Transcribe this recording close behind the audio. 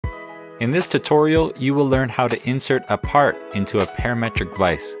In this tutorial, you will learn how to insert a part into a parametric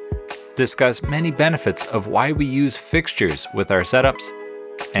vise, discuss many benefits of why we use fixtures with our setups,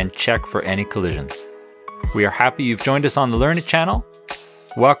 and check for any collisions. We are happy you've joined us on the Learn It channel.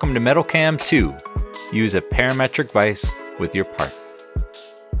 Welcome to MetalCam 2. Use a parametric vise with your part.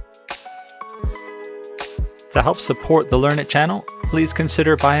 To help support the Learn It channel, please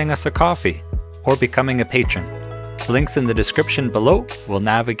consider buying us a coffee or becoming a patron. Links in the description below will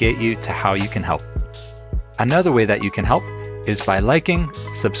navigate you to how you can help. Another way that you can help is by liking,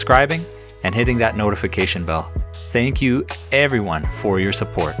 subscribing, and hitting that notification bell. Thank you everyone for your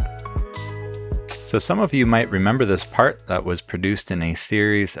support. So some of you might remember this part that was produced in a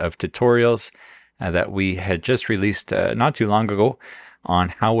series of tutorials that we had just released not too long ago on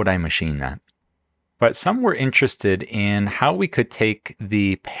how would I machine that. But some were interested in how we could take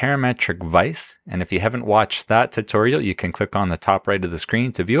the parametric vise, and if you haven't watched that tutorial, you can click on the top right of the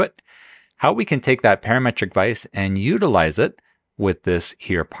screen to view it, how we can take that parametric vise and utilize it with this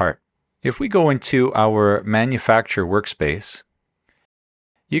here part. If we go into our manufacturer workspace,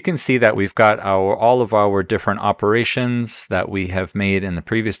 you can see that we've got all of our different operations that we have made in the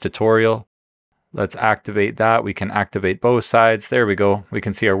previous tutorial. Let's activate that. We can activate both sides. There we go. We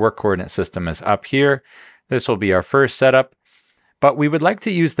can see our work coordinate system is up here. This will be our first setup. But we would like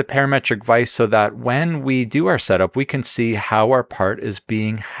to use the parametric vise so that when we do our setup, we can see how our part is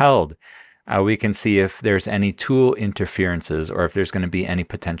being held. We can see if there's any tool interferences or if there's going to be any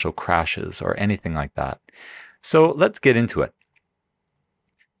potential crashes or anything like that. So let's get into it.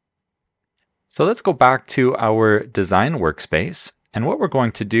 So let's go back to our design workspace. And what we're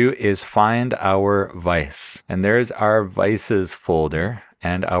going to do is find our vise. And there's our vices folder,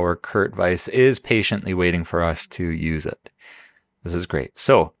 and our Kurt vise is patiently waiting for us to use it. This is great.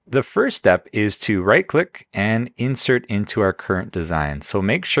 So the first step is to right click and insert into our current design. So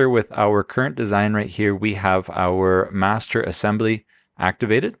make sure with our current design right here, we have our master assembly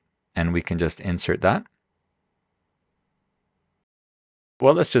activated, and we can just insert that.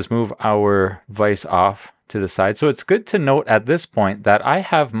 Well, let's just move our vise off to the side. So it's good to note at this point that I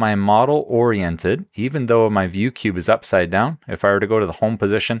have my model oriented, even though my view cube is upside down. If I were to go to the home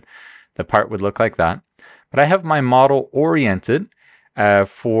position, the part would look like that. But I have my model oriented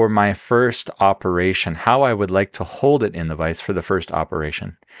for my first operation, how I would like to hold it in the vise for the first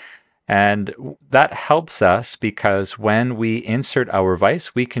operation. And that helps us because when we insert our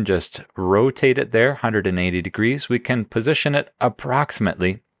vise, we can just rotate it there 180 degrees. We can position it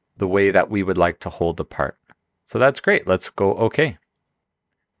approximately the way that we would like to hold the part. So that's great. Let's go OK.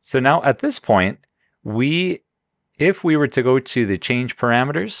 So now at this point, if we were to go to the change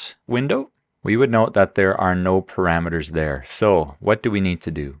parameters window, we would note that there are no parameters there. So what do we need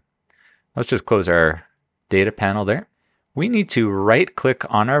to do? Let's just close our data panel there. We need to right click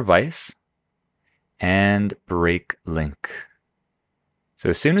on our vise and break link. So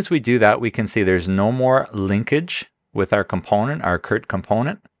as soon as we do that, we can see there's no more linkage with our component, our Kurt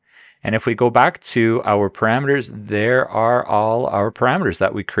component. And if we go back to our parameters, there are all our parameters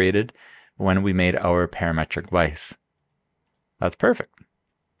that we created when we made our parametric vise. That's perfect.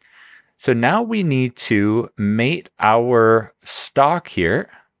 So now we need to mate our stock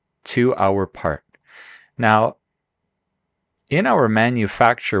here to our part. Now, in our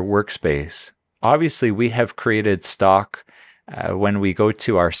manufacturer workspace, obviously we have created stock when we go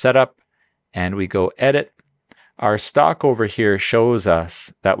to our setup and we go edit. Our stock over here shows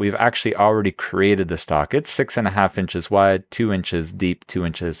us that we've actually already created the stock. It's 6.5 inches wide, 2 inches deep, 2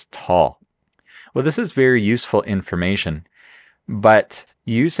 inches tall. Well, this is very useful information, but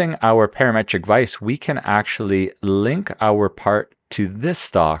using our parametric vise, we can actually link our part to this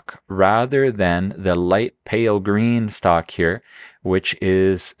stock rather than the light pale green stock here, which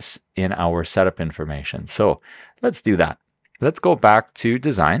is in our setup information. So let's do that. Let's go back to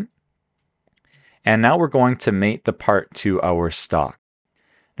design. And now we're going to mate the part to our stock.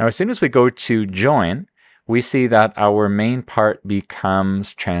 Now, as soon as we go to join, we see that our main part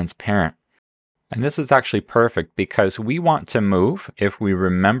becomes transparent. And this is actually perfect because we want to move, if we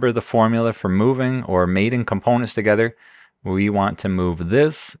remember the formula for moving or mating components together, we want to move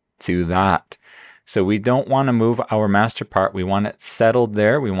this to that. So we don't want to move our master part. We want it settled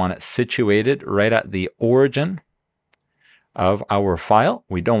there. We want it situated right at the origin of our file.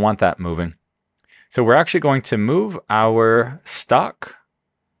 We don't want that moving. So we're actually going to move our stock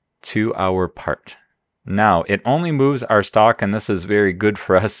to our part. Now, it only moves our stock, and this is very good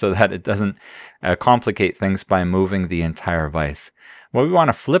for us so that it doesn't complicate things by moving the entire vise. Well, we want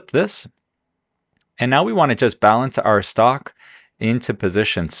to flip this, and now we want to just balance our stock into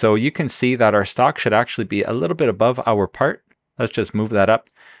position. So you can see that our stock should actually be a little bit above our part. Let's just move that up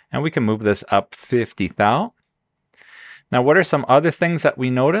And we can move this up 50 thou. Now, what are some other things that we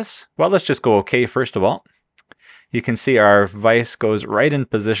notice? Well, let's just go OK first of all. You can see our vise goes right in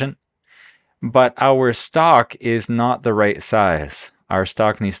position, but our stock is not the right size. Our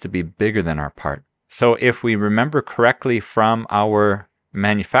stock needs to be bigger than our part. So if we remember correctly from our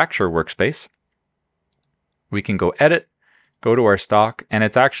manufacturer workspace, we can go edit, go to our stock, and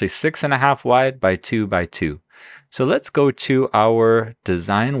it's actually 6.5 wide by 2 by 2. So let's go to our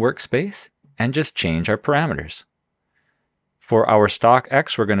design workspace and just change our parameters. For our stock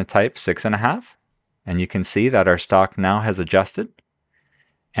X, we're going to type 6.5. And you can see that our stock now has adjusted.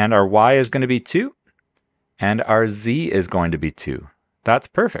 And our Y is going to be 2. And our Z is going to be 2. That's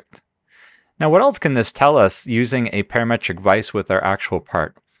perfect. Now, what else can this tell us using a parametric vise with our actual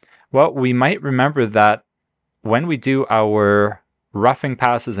part? Well, we might remember that when we do our roughing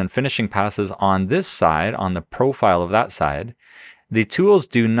passes and finishing passes on this side, on the profile of that side, the tools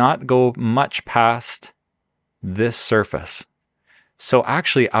do not go much past this surface. So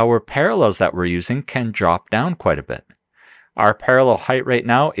actually our parallels that we're using can drop down quite a bit. Our parallel height right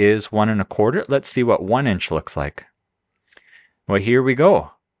now is 1.25. Let's see what 1 inch looks like. Well, here we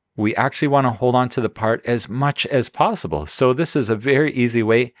go. We actually want to hold on to the part as much as possible. So this is a very easy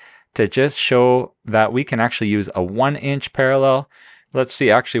way to just show that we can actually use a 1 inch parallel. Let's see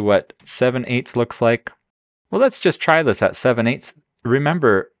actually what 7/8 looks like. Well, let's just try this at 7/8.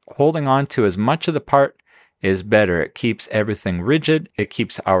 Remember, holding on to as much of the part is better. It keeps everything rigid. It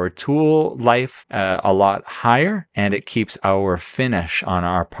keeps our tool life a lot higher, and it keeps our finish on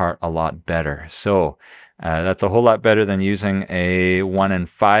our part a lot better. So that's a whole lot better than using a 1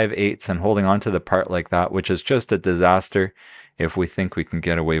 5/8 and holding on to the part like that, which is just a disaster if we think we can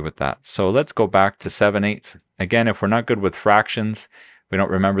get away with that. So let's go back to 7/8. Again, if we're not good with fractions, we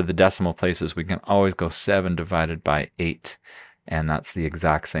don't remember the decimal places, we can always go 7 divided by 8. And that's the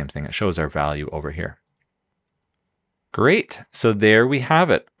exact same thing. It shows our value over here. Great. So there we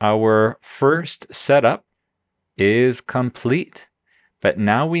have it. Our first setup is complete. But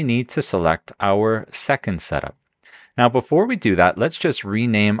now we need to select our second setup. Now, before we do that, let's just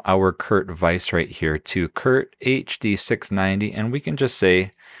rename our Kurt vise right here to Kurt HD690, and we can just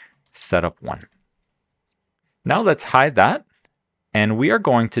say setup 1. Now let's hide that. And we are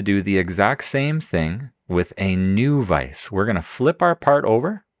going to do the exact same thing with a new vise. We're going to flip our part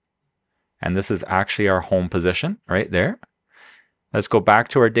over. And this is actually our home position right there. Let's go back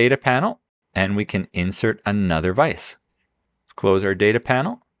to our data panel and we can insert another vise. Let's close our data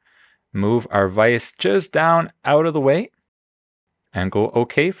panel, move our vise just down out of the way and go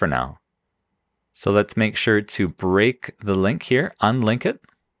OK for now. So let's make sure to break the link here, unlink it.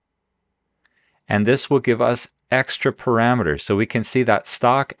 And this will give us extra parameters. So we can see that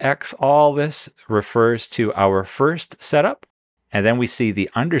stock X, all this refers to our first setup. And then we see the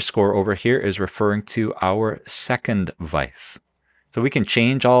underscore over here is referring to our second vise. So we can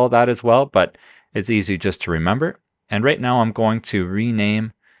change all of that as well, but it's easy just to remember. And right now I'm going to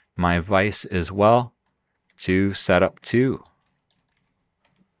rename my vise as well to setup 2.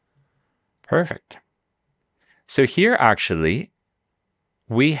 Perfect. So here actually,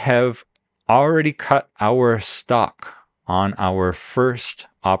 we have already cut our stock on our first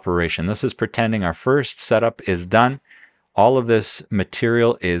operation. This is pretending our first setup is done. All of this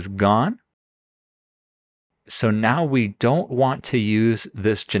material is gone. So now we don't want to use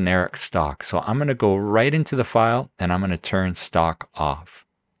this generic stock. So I'm going to go right into the file and I'm going to turn stock off.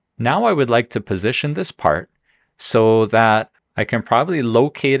 Now I would like to position this part so that I can probably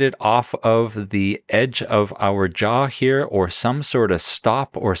locate it off of the edge of our jaw here or some sort of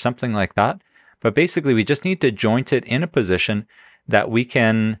stop or something like that. But basically we just need to joint it in a position that we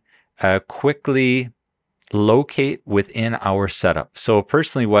can quickly locate within our setup. So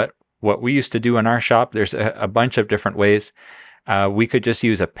personally, what we used to do in our shop, there's a bunch of different ways. We could just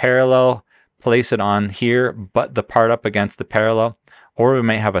use a parallel, place it on here, butt the part up against the parallel, or we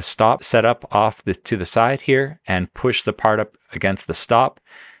may have a stop set up off to the side here and push the part up against the stop.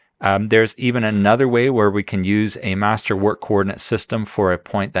 There's even another way where we can use a master work coordinate system for a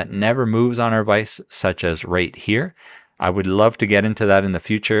point that never moves on our vise, such as right here. I would love to get into that in the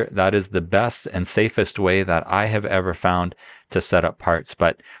future. That is the best and safest way that I have ever found to set up parts.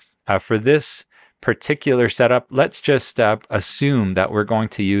 But for this particular setup, let's just assume that we're going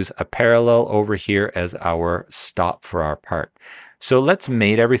to use a parallel over here as our stop for our part. So let's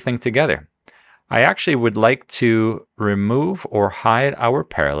mate everything together. I actually would like to remove or hide our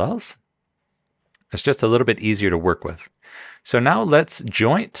parallels. It's just a little bit easier to work with. So now let's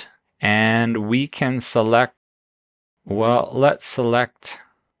joint and we can select, well, let's select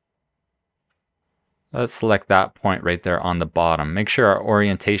Let's select that point right there on the bottom. Make sure our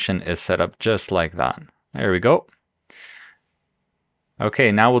orientation is set up just like that. There we go.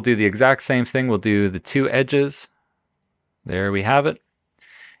 Okay, now we'll do the exact same thing. We'll do the two edges. There we have it.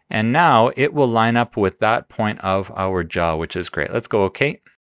 And now it will line up with that point of our jaw, which is great. Let's go OK.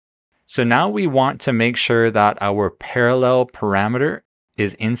 So now we want to make sure that our parallel parameter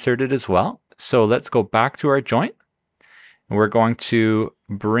is inserted as well. So let's go back to our joint. And we're going to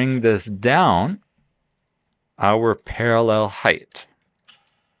bring this down our parallel height.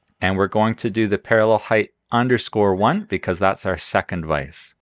 And we're going to do the parallel height _1 because that's our second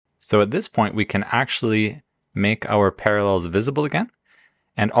vise. So at this point, we can actually make our parallels visible again.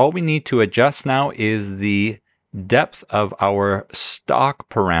 And all we need to adjust now is the depth of our stock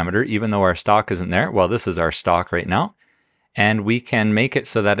parameter, even though our stock isn't there. Well, this is our stock right now. And we can make it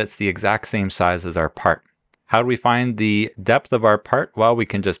so that it's the exact same size as our part. How do we find the depth of our part? Well, we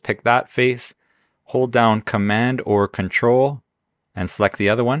can just pick that face, hold down Command or Control, and select the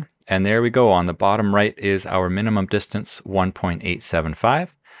other one. And there we go. On the bottom right is our minimum distance,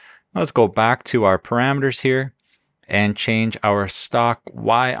 1.875. Let's go back to our parameters here and change our stock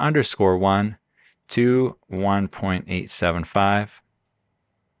y_1 to 1.875.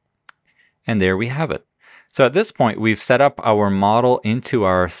 And there we have it. So at this point, we've set up our model into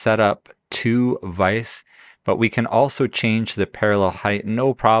our setup 2 vise, but we can also change the parallel height,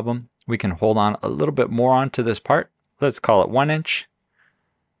 no problem. We can hold on a little bit more onto this part. Let's call it 1 inch.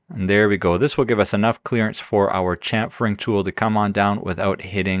 And there we go. This will give us enough clearance for our chamfering tool to come on down without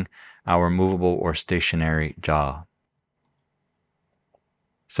hitting our movable or stationary jaw.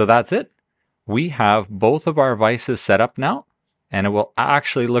 So that's it. We have both of our vices set up now, and it will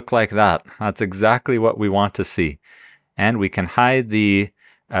actually look like that. That's exactly what we want to see. And we can hide the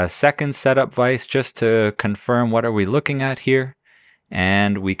second setup vise just to confirm what are we looking at here.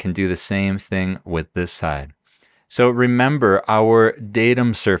 And we can do the same thing with this side. So remember our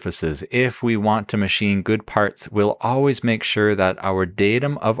datum surfaces. If we want to machine good parts, we'll always make sure that our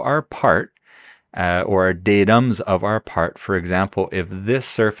datum of our part or our datums of our part, for example, if this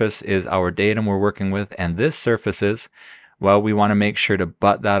surface is our datum we're working with and this surface is, well, we want to make sure to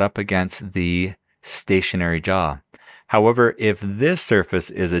butt that up against the stationary jaw. However, if this surface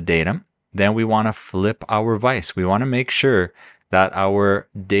is a datum, then we want to flip our vise. We want to make sure that our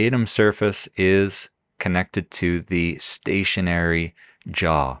datum surface is connected to the stationary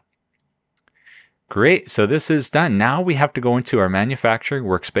jaw. Great, so this is done. Now we have to go into our manufacturing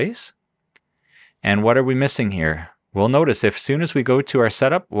workspace. And what are we missing here? We'll notice as soon as we go to our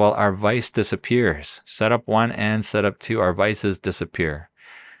setup, well, our vise disappears. Setup 1 and setup 2, our vices disappear.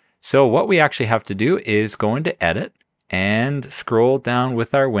 So what we actually have to do is go into Edit and scroll down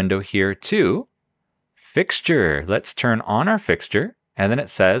with our window here to Fixture. Let's turn on our fixture. And then it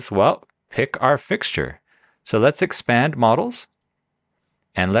says, well, pick our fixture. So let's expand models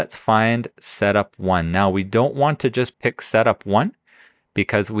and let's find setup 1. Now we don't want to just pick setup 1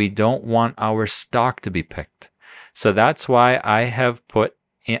 because we don't want our stock to be picked. So that's why I have put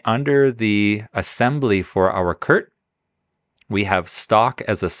under the assembly for our Kurt, we have stock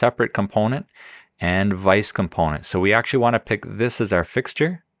as a separate component and vice component. So we actually want to pick this as our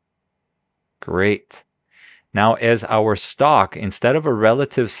fixture. Great. Now as our stock, instead of a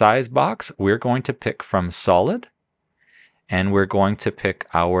relative size box, we're going to pick from solid and we're going to pick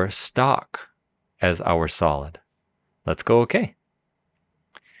our stock as our solid. Let's go OK.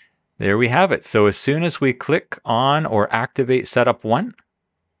 There we have it. So as soon as we click on or activate setup 1,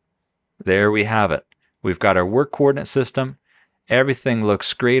 there we have it. We've got our work coordinate system. Everything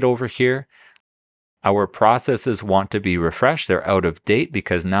looks great over here. Our processes want to be refreshed. They're out of date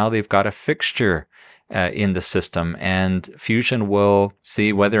because now they've got a fixture in the system, and Fusion will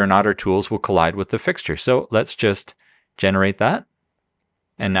see whether or not our tools will collide with the fixture. So let's just generate that.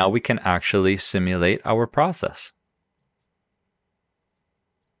 And now we can actually simulate our process.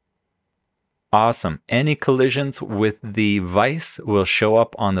 Awesome. Any collisions with the vise will show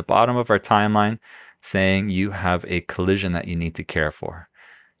up on the bottom of our timeline saying you have a collision that you need to care for.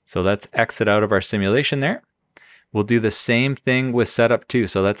 So let's exit out of our simulation there. We'll do the same thing with setup 2.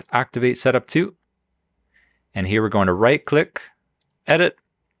 So let's activate setup 2. And here we're going to right click, edit,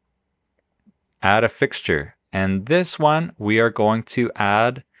 add a fixture. And this one we are going to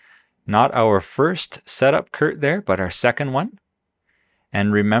add not our first setup Kurt there, but our second one.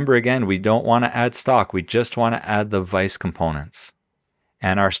 And remember again, we don't want to add stock. We just want to add the vice components.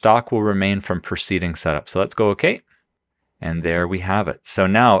 And our stock will remain from preceding setup. So let's go OK. And there we have it. So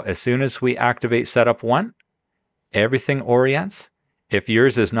now, as soon as we activate setup 1, everything orients. If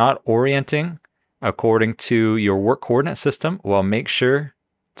yours is not orienting according to your work coordinate system, well, make sure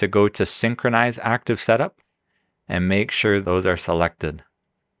to go to Synchronize Active Setup and make sure those are selected.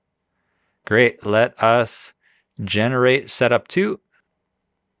 Great. Let us generate setup 2.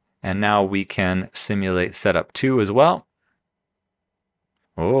 And now we can simulate setup 2 as well.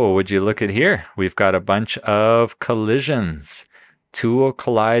 Oh, would you look at here? We've got a bunch of collisions. Tool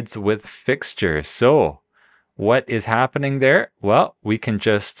collides with fixture. So what is happening there? Well, we can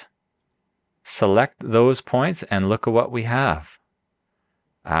just select those points and look at what we have.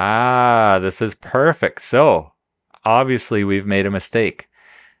 Ah, this is perfect. So obviously we've made a mistake.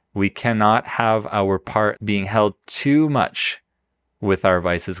 We cannot have our part being held too much with our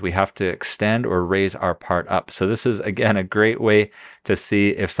vices. We have to extend or raise our part up. So this is, again, a great way to see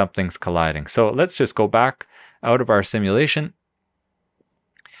if something's colliding. So let's just go back out of our simulation,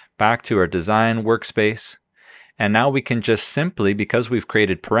 back to our design workspace. And now we can just simply, because we've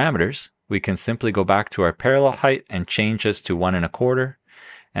created parameters, we can simply go back to our parallel height and change this to 1 1/4.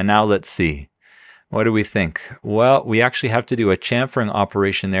 And now let's see. What do we think? Well, we actually have to do a chamfering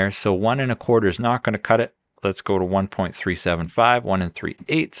operation there. So 1 1/4 is not going to cut it. Let's go to 1.375, 1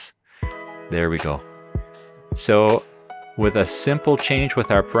 3/8. There we go. So with a simple change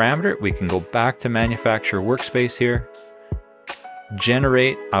with our parameter, we can go back to manufacturer workspace here,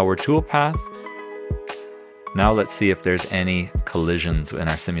 generate our toolpath. Now let's see if there's any collisions in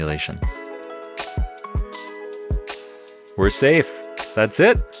our simulation. We're safe. That's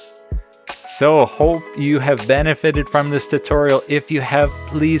it. So hope you have benefited from this tutorial. If you have,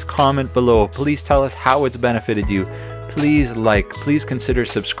 please comment below. Please tell us how it's benefited you. Please like, please consider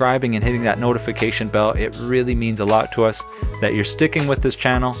subscribing and hitting that notification bell. It really means a lot to us that you're sticking with this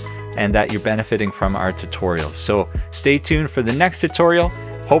channel and that you're benefiting from our tutorials. So stay tuned for the next tutorial.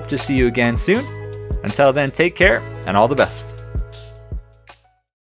 Hope to see you again soon. Until then, take care and all the best.